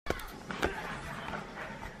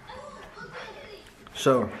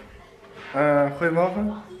Zo,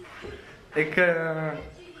 goedemorgen. Ik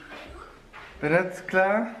ben net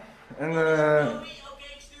klaar en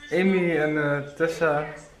Amy en Tessa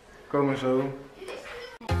komen zo.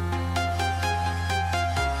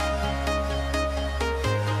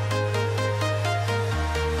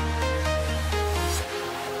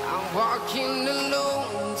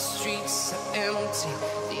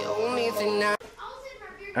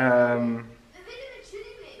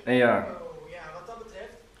 En ja,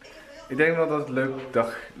 ik denk wel dat het een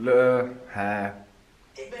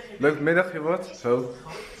leuk middagje wordt, zo.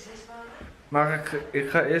 Maar ik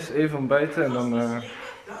ga eerst even ontbijten en dan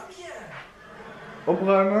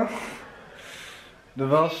opruimen, de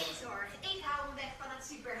was,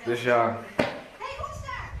 dus ja,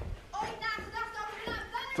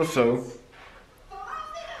 tot zo.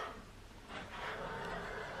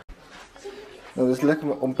 Dat is lekker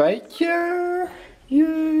mijn ontbijtje.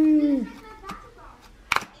 Yay.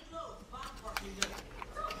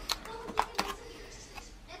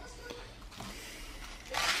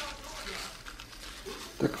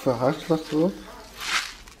 Lekker veel hartslag erop.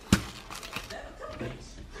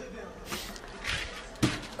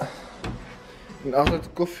 En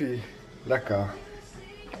altijd koffie. Lekker.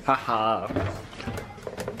 Haha.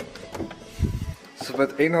 Dus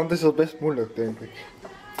met één hand is dat best moeilijk, denk ik.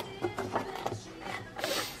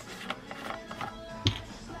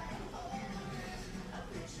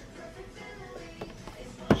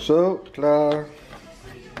 Zo, klaar.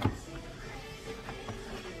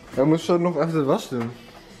 We moeten zo nog even de was doen.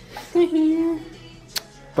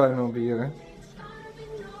 Puinhoopbieren.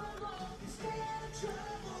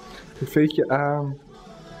 TV'tje aan.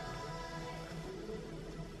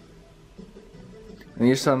 En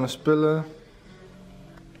hier staan mijn spullen.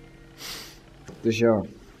 Dus ja.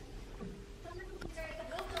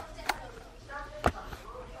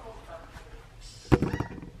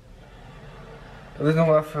 Dat is nog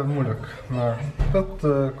wel even moeilijk, maar dat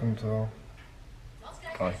komt wel.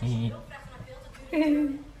 Oh, niet.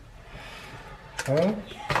 Oh.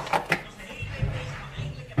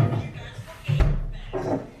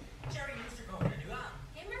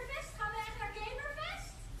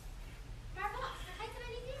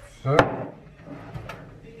 Huh?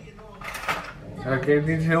 Ja, ik eet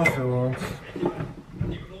niet heel veel, want...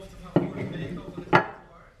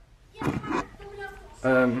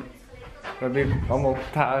 We hebben hier allemaal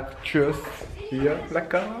taartjes. Hier,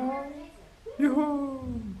 lekker. Joehoe.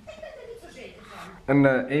 En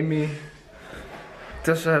Amy,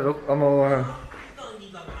 Tessa hebben ook allemaal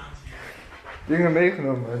dingen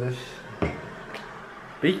meegenomen, dus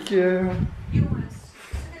beetje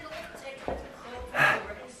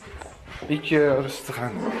rustig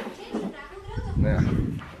aan. Nou ja.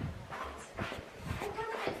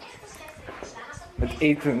 Met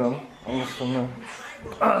eten dan, anders dan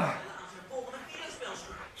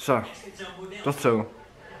Zo, tot zo.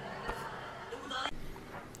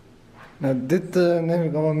 Nou, dit neem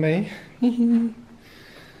ik allemaal mee.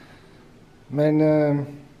 Mijn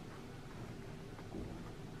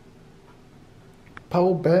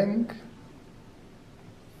powerbank,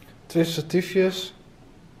 2 statiefjes,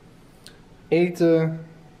 eten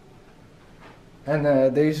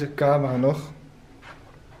en deze camera nog.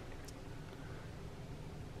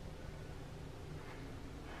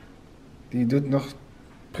 Die doet nog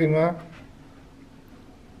prima.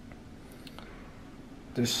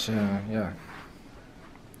 Dus ja.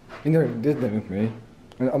 Dit neem ik mee.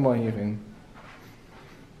 En allemaal hierin.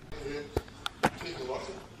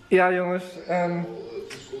 Ja jongens,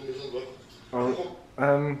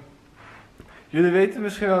 jullie weten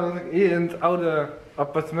misschien wel dat ik hier in het oude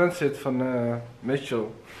appartement zit van Mitchell.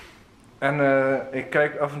 En ik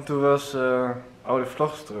kijk af en toe wel eens oude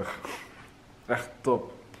vlogs terug. Echt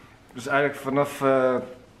top. Dus eigenlijk vanaf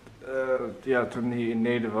ja, toen hij in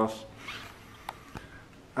Neede was.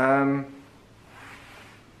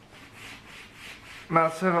 Maar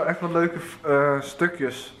het zijn wel echt wel leuke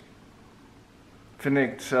stukjes. Vind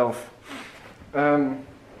ik zelf.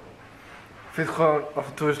 Ik vind het gewoon af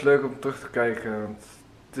en toe eens leuk om terug te kijken. Want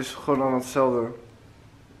het is gewoon allemaal hetzelfde.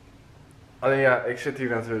 Alleen ja, ik zit hier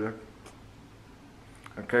natuurlijk.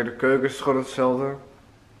 Oké, de keuken is gewoon hetzelfde.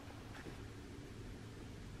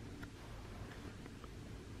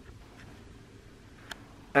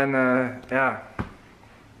 En ja.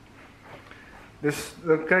 Dus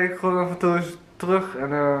dan kijk ik gewoon af en toe eens terug en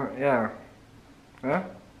ja. Huh?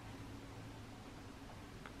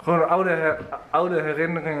 Gewoon oude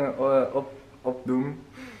herinneringen opdoen.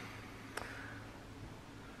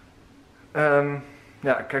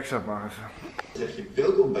 Ja, kijk zo maar even. Zeg je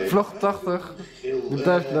welkom bij vlog 80. Het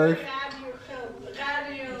blijft leuk.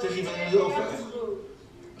 Radio. Zeg je van jezelf, hè?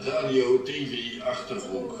 Radio, TV,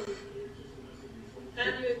 Achterhoek.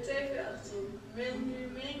 Radio, TV, Achterhoek. Nu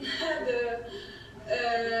mee naar de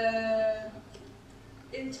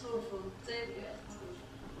intro van TV Achterhoek.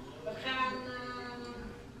 We gaan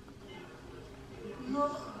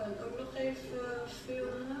ook nog even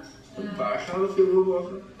filmen. Waar gaan we filmen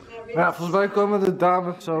morgen? Ja, volgens mij komen de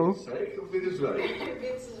dames zo. Zijk of Winterswijk?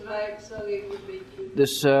 Winterswijk, sorry, ik een beetje.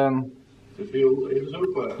 Dus Te veel even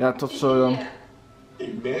open. ja, tot zo dan. Ja.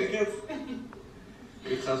 Ik merk het.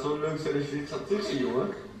 Het gaat zo leuk zijn als je dit gaat terugzien, jongen.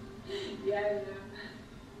 Ja,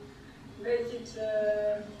 weet je het...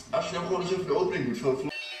 Als je nou gewoon eens even de opening doet van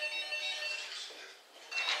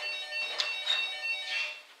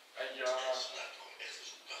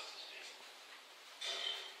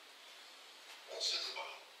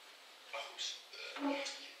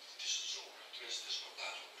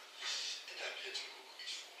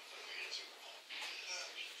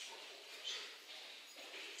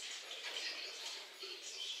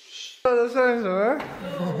Ja, dat zijn ze hoor.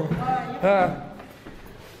 Ja.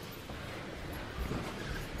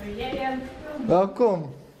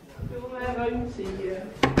 Welkom. Ruimte hier.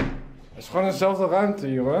 Het is gewoon dezelfde ruimte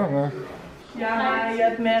hier hoor. Maar... Ja, maar je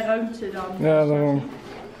hebt meer ruimte dan. Ja, daarom.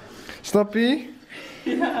 Snap je?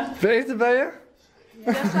 Ja. Heb je eten bij je?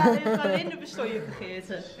 Daar staat alleen de bestooien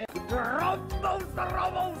vergeten. De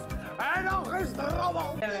rommels en nog eens de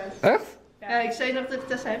rommel. Echt? Ja, ik zei nog dat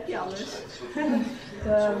Tessa, heb je alles?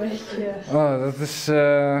 Ja, weet je. Oh, dat is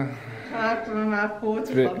Maken we maar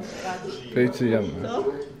poorten van de straat. een beetje jammer. Toch?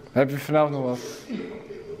 Heb je vanavond nog wat?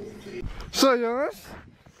 Zo jongens.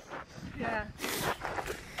 Ja.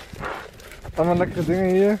 Allemaal lekkere dingen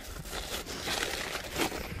hier.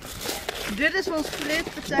 Dit is ons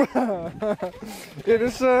vreedpartij. Dit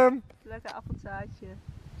is Lekker appeltaartje.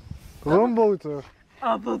 roomboter.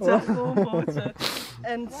 Appeltaart, roomboter.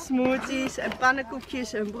 En smoothies en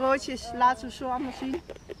pannenkoekjes en broodjes. Laten we zo allemaal zien.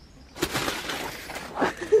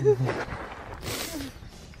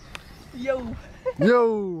 Yo.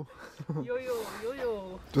 Yo.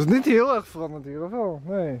 Yo. Het is niet heel erg veranderd hier, of wel?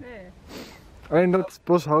 Nee. Nee. Alleen dat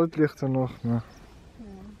bos hout ligt er nog. Maar...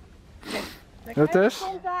 Ja, Tess?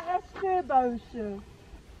 Komt daar echt buizen.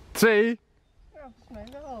 2. Ja,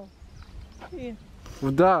 volgens mij wel. Hier.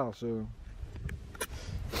 Of daar of zo.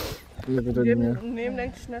 Ik weet het ook niet meer. Neem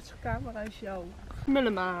denk ik net zo'n camera als jou.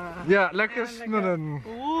 Smullen maar. Ja, lekker smullen.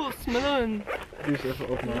 Oeh, smullen. Die is even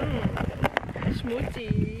opmaken.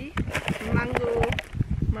 Smoothie. Mango.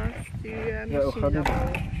 Mangstuur en Ja, hoe gaat het?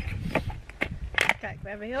 Kijk, we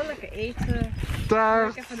hebben heel lekker eten.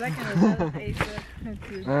 Taart. Even lekker gezellig eten.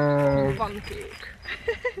 Natuurlijk. Pancake.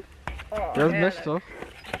 Oh, Ja, dat is best toch?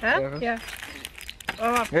 Hè? ergens. Ja.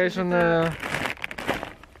 Oh, wacht. Hé, zo'n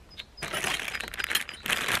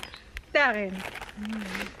Daarin.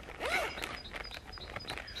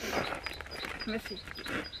 Messi.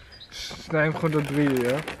 snij hem gewoon door 3, ja?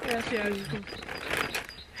 Ja, dat is juist goed.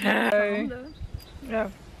 Hey. Ja.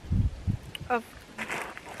 Af.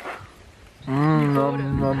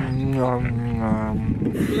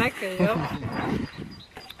 Lekker, joh.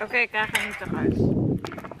 Oké, ik krijg hem niet toch uit.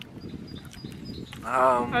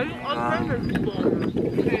 Hij is altijd bol.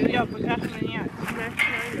 Ja, we krijgen hem niet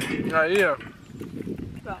uit. Ja, hier.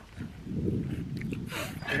 Ja.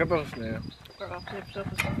 Ik heb al gesneden. Wacht, je hebt zo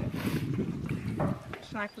gesneden.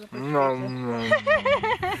 Smaak het op het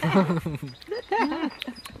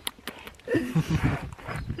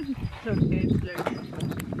Zo, oké, het is leuk.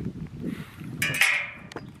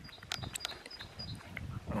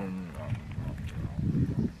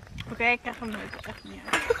 Oké, ik krijg hem nooit echt niet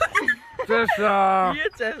uit. Tessa!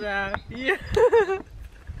 Hier, Tessa. Hier.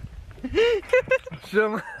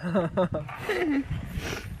 Zo.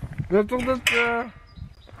 Dat toch dat Ja.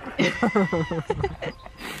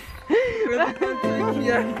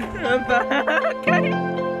 Kijk.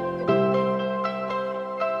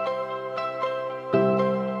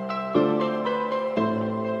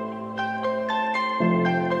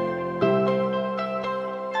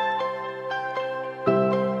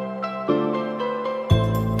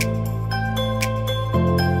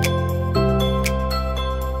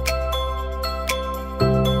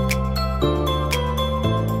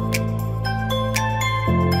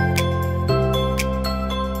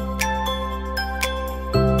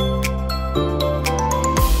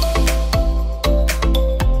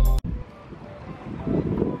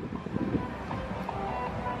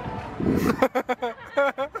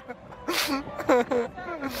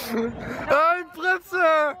 Hoi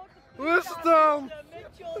prinsen! Hoe is het dan?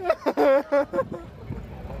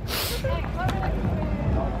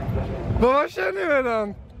 Waar was jij nu weer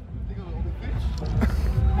dan?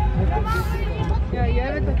 Ja,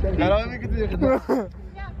 jij bent het. Ja, dan heb ik het weer gedaan.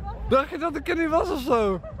 Dacht je dat ik er niet was of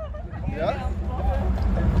zo? Ja?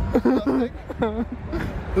 Dat dacht ik.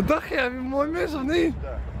 Wat dacht je? Heb je het mooi mis of niet?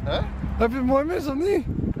 Hè? Heb je het mooi mis of niet?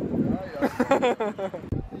 Ja.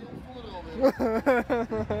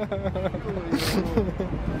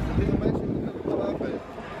 Hier vonden er alweer.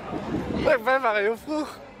 Nee, wij waren heel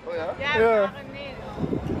vroeg. Oh ja? Ja, we Ja. waren in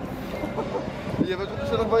Nederland. Je bent ook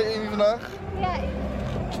gezellig bij Amy vandaag? Ja,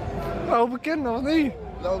 Nou, bekend of niet?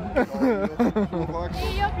 Nou, nee, Job,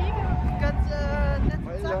 hier. Ik had net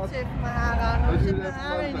een tak tegen mijn haar aan, dan zit mijn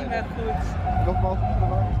haar niet meer goed. Nogmaals,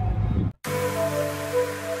 bedankt.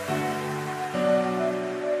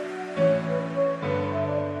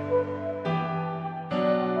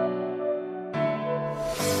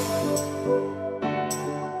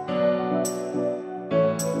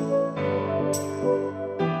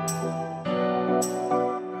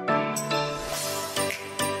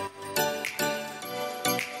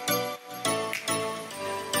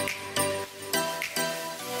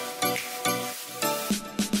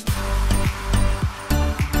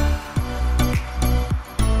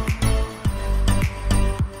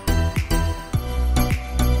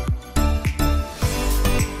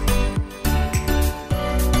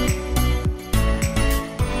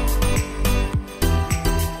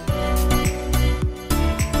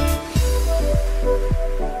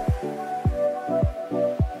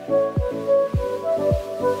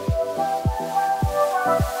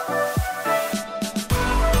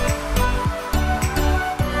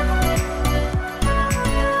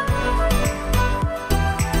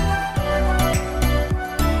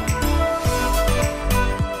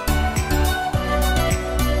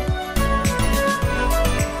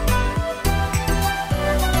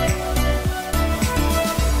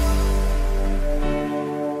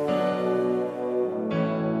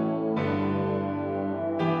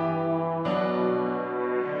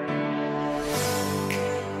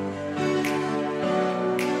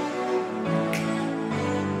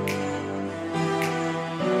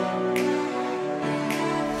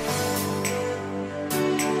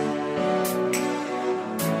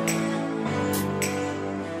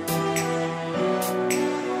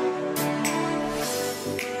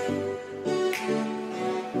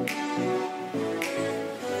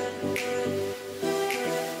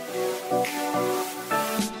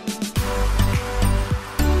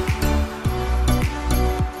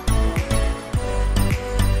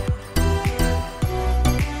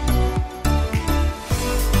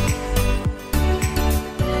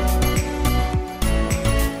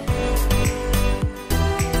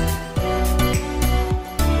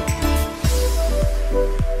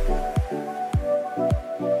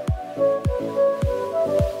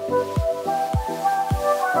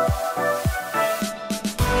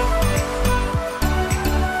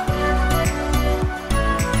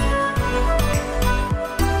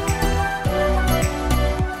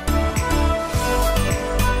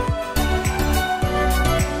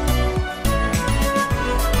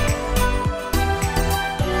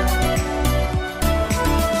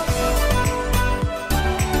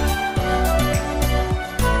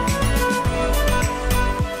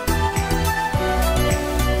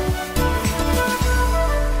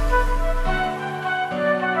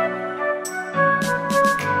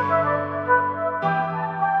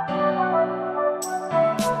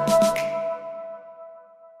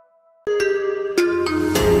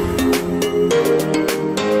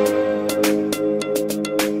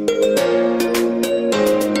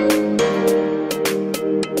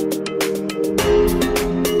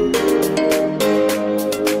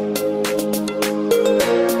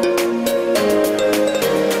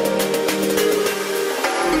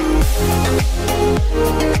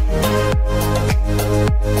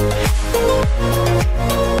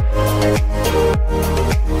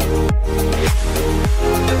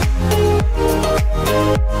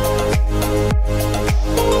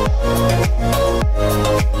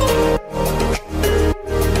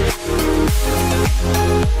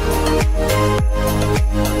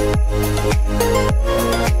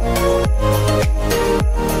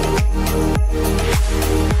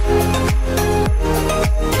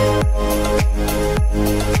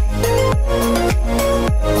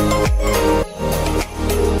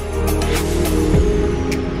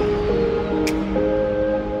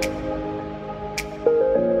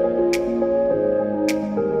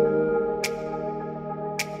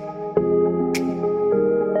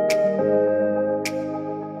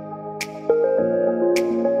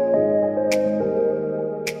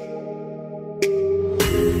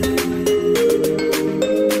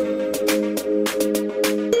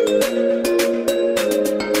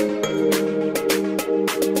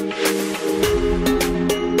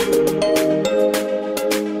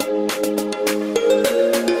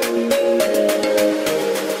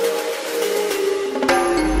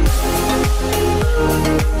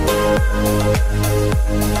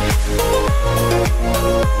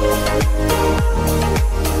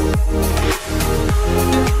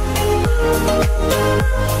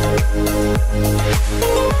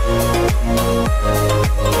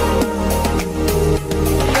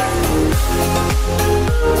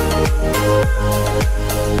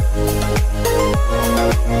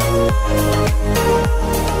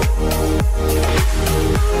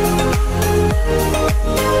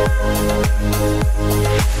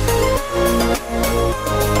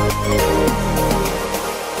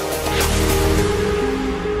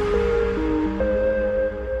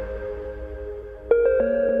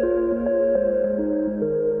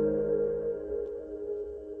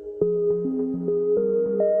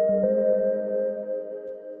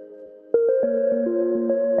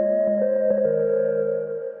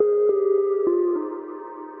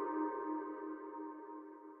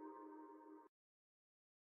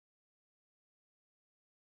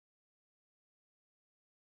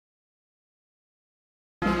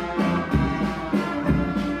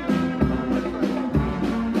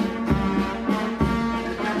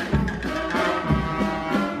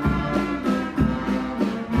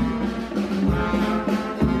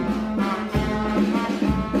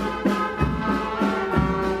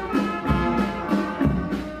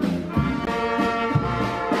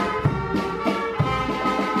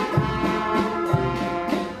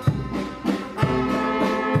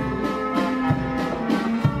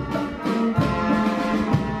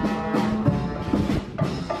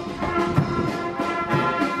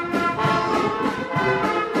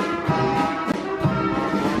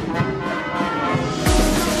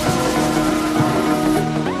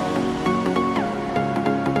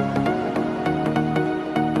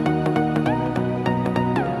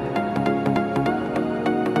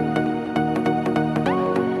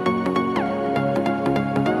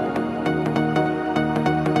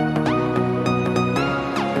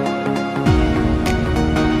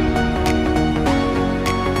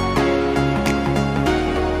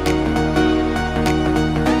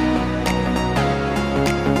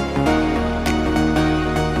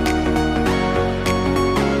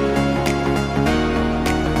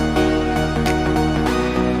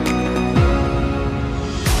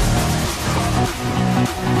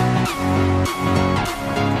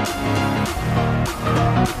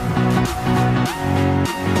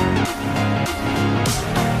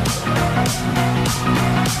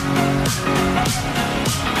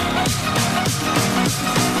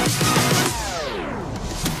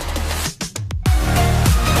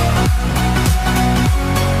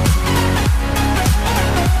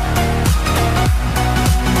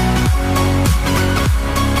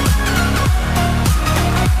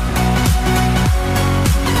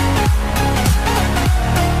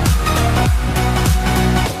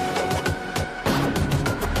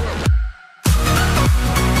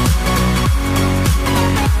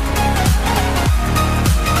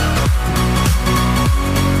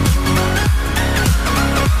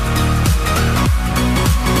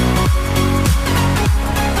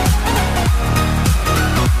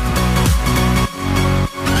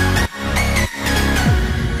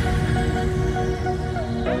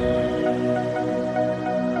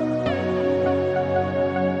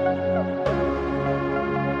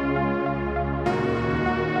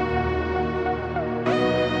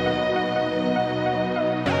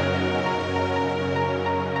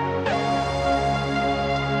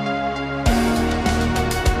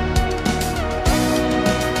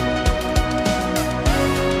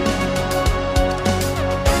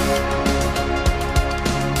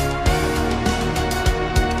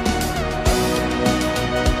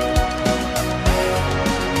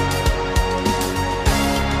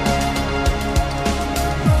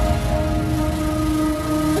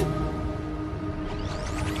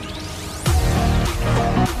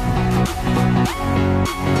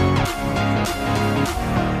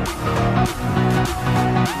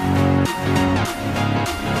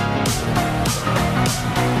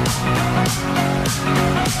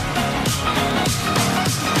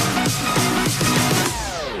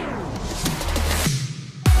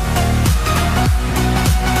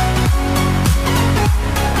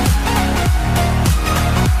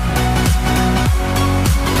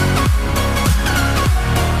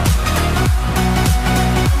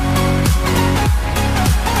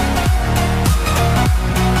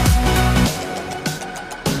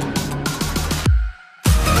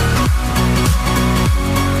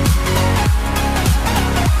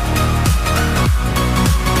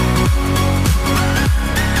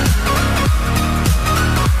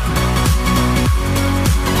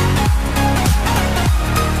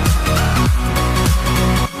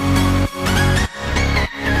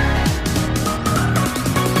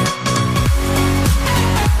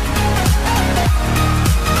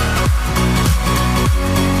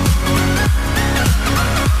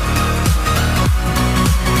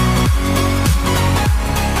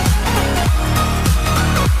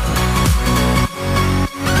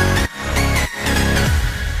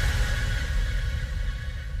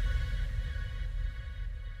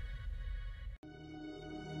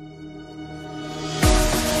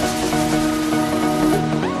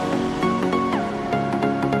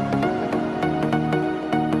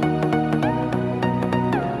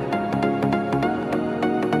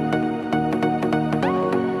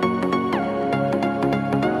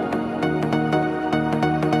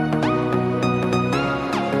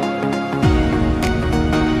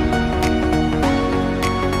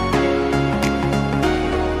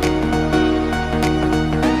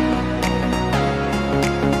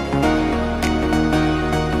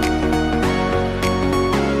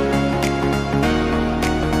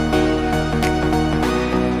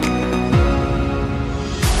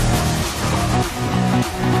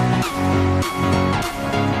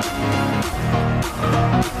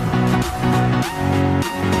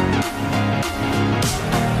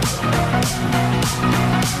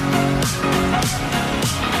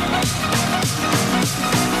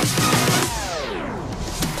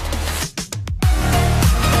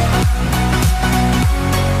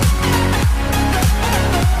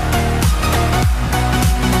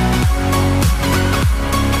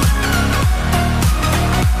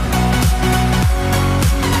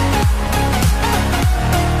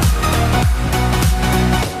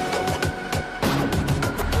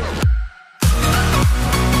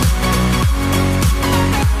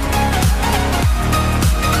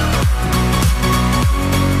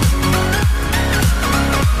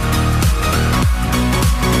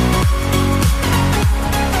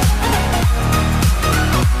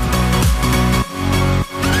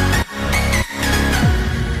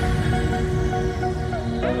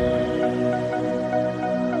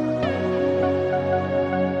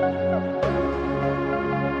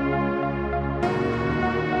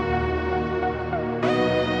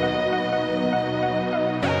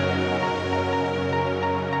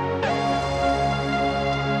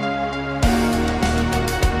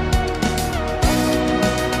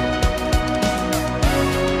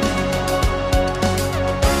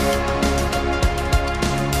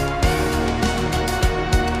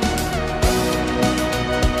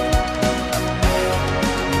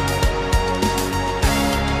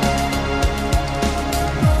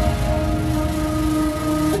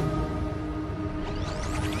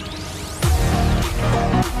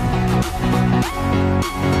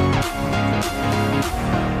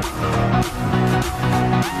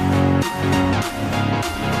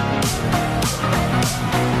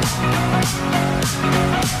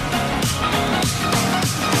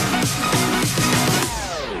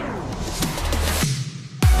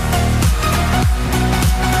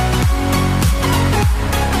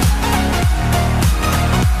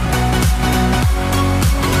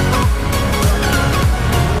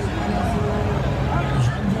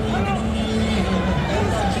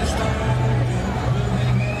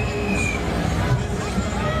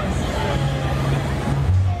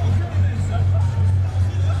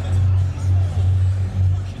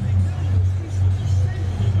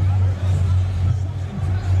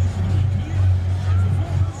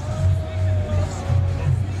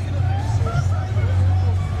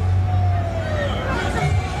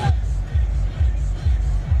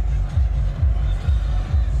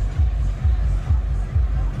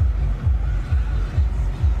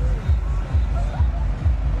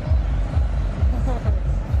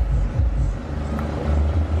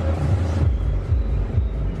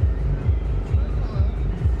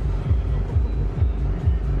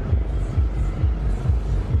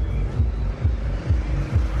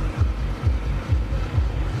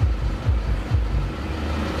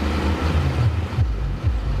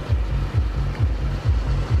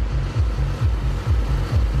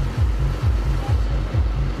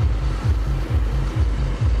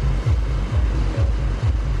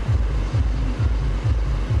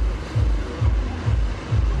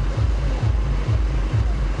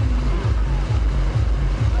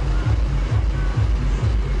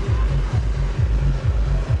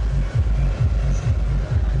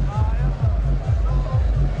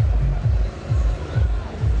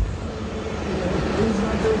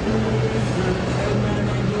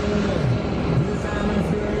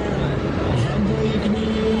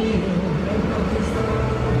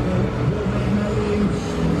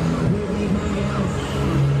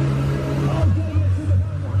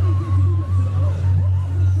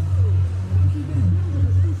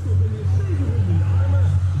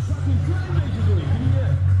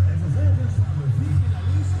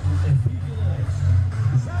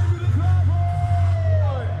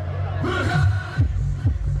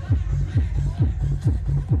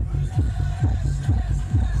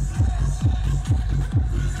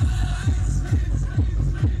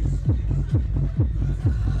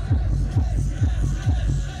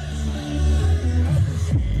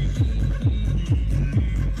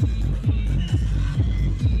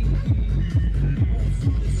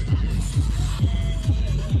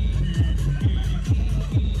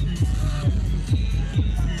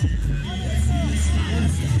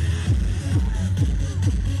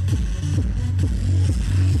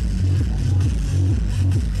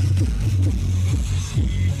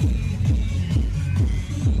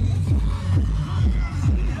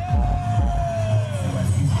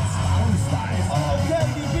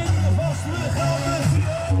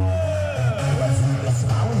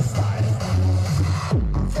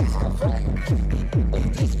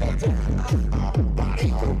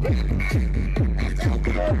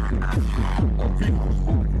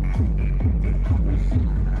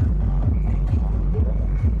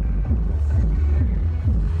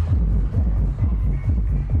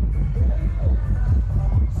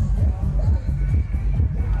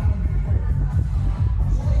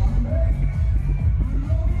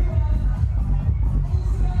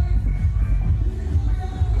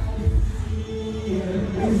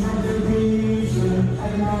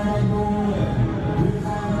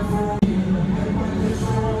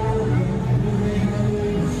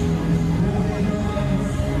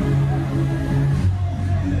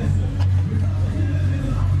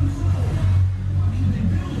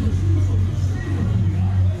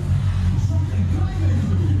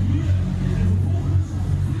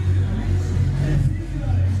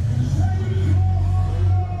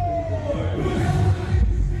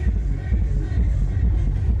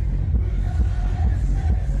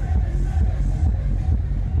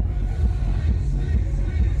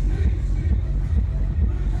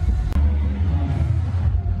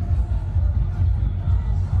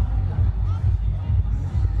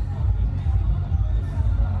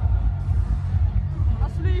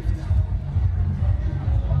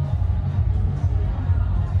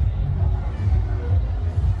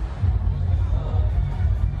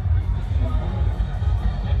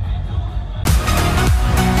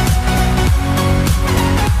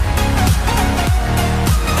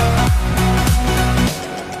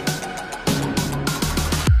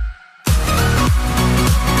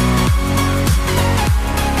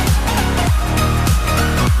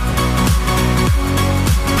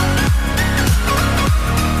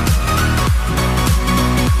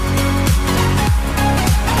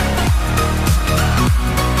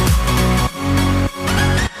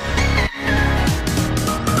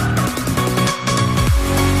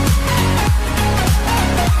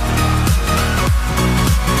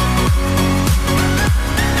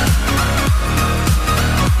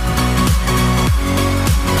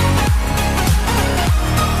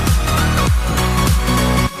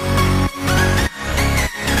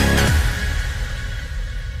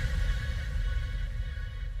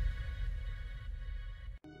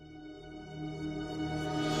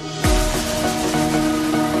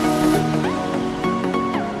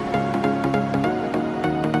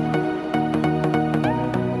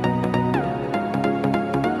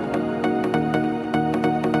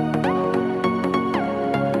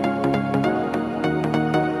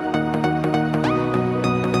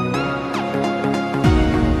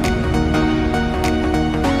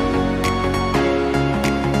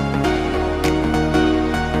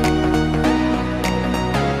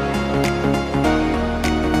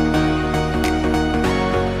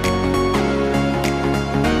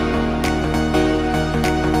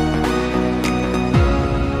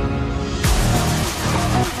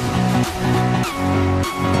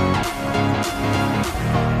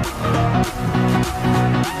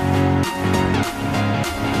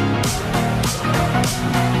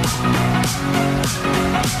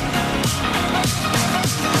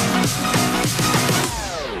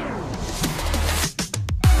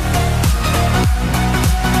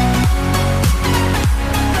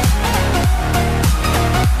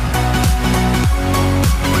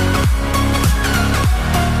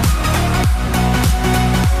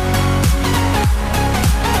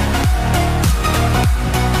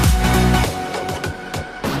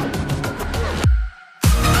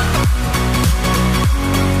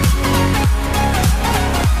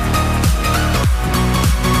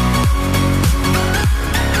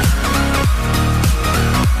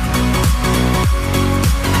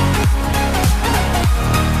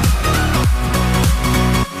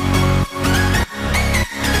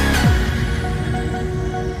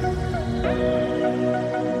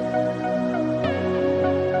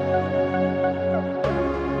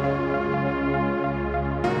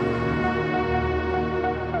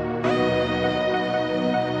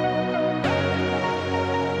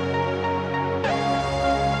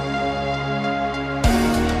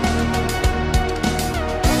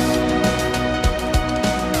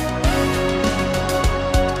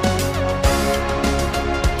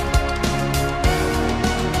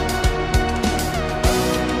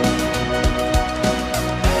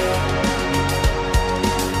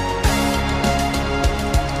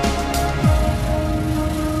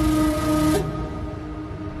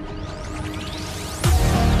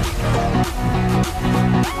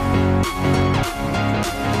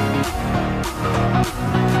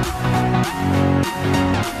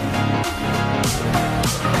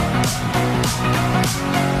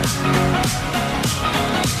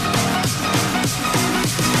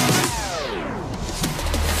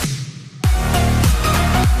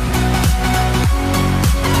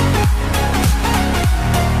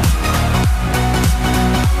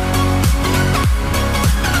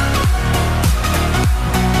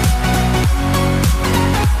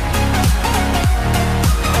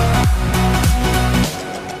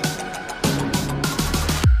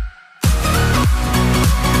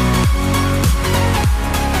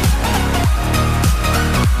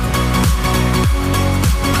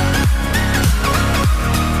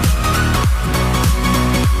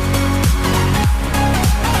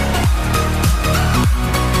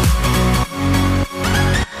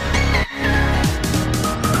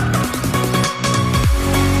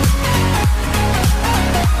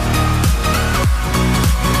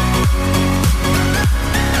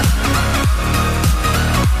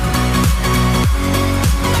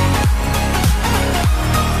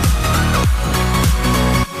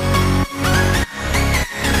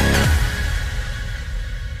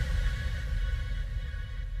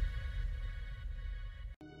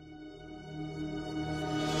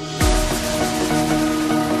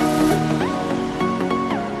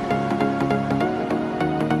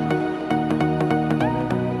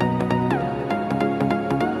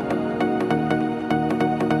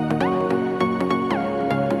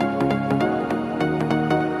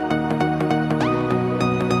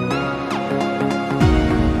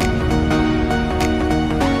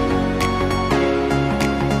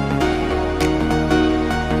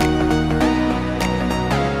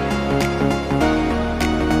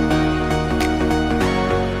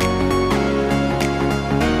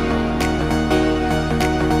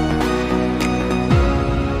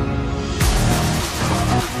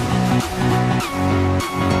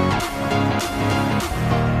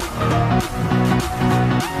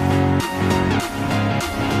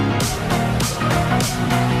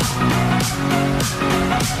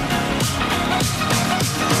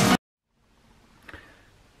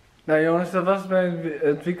 Nou jongens, dat was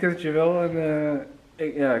het weekendje wel. En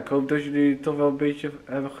ik hoop dat jullie toch wel een beetje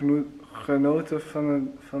hebben genoten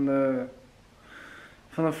van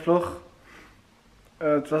de vlog.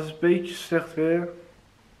 Het was een beetje slecht weer.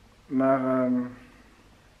 Maar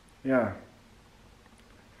ja,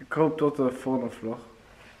 ik hoop tot de volgende vlog.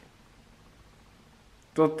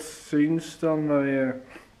 Tot ziens dan maar weer.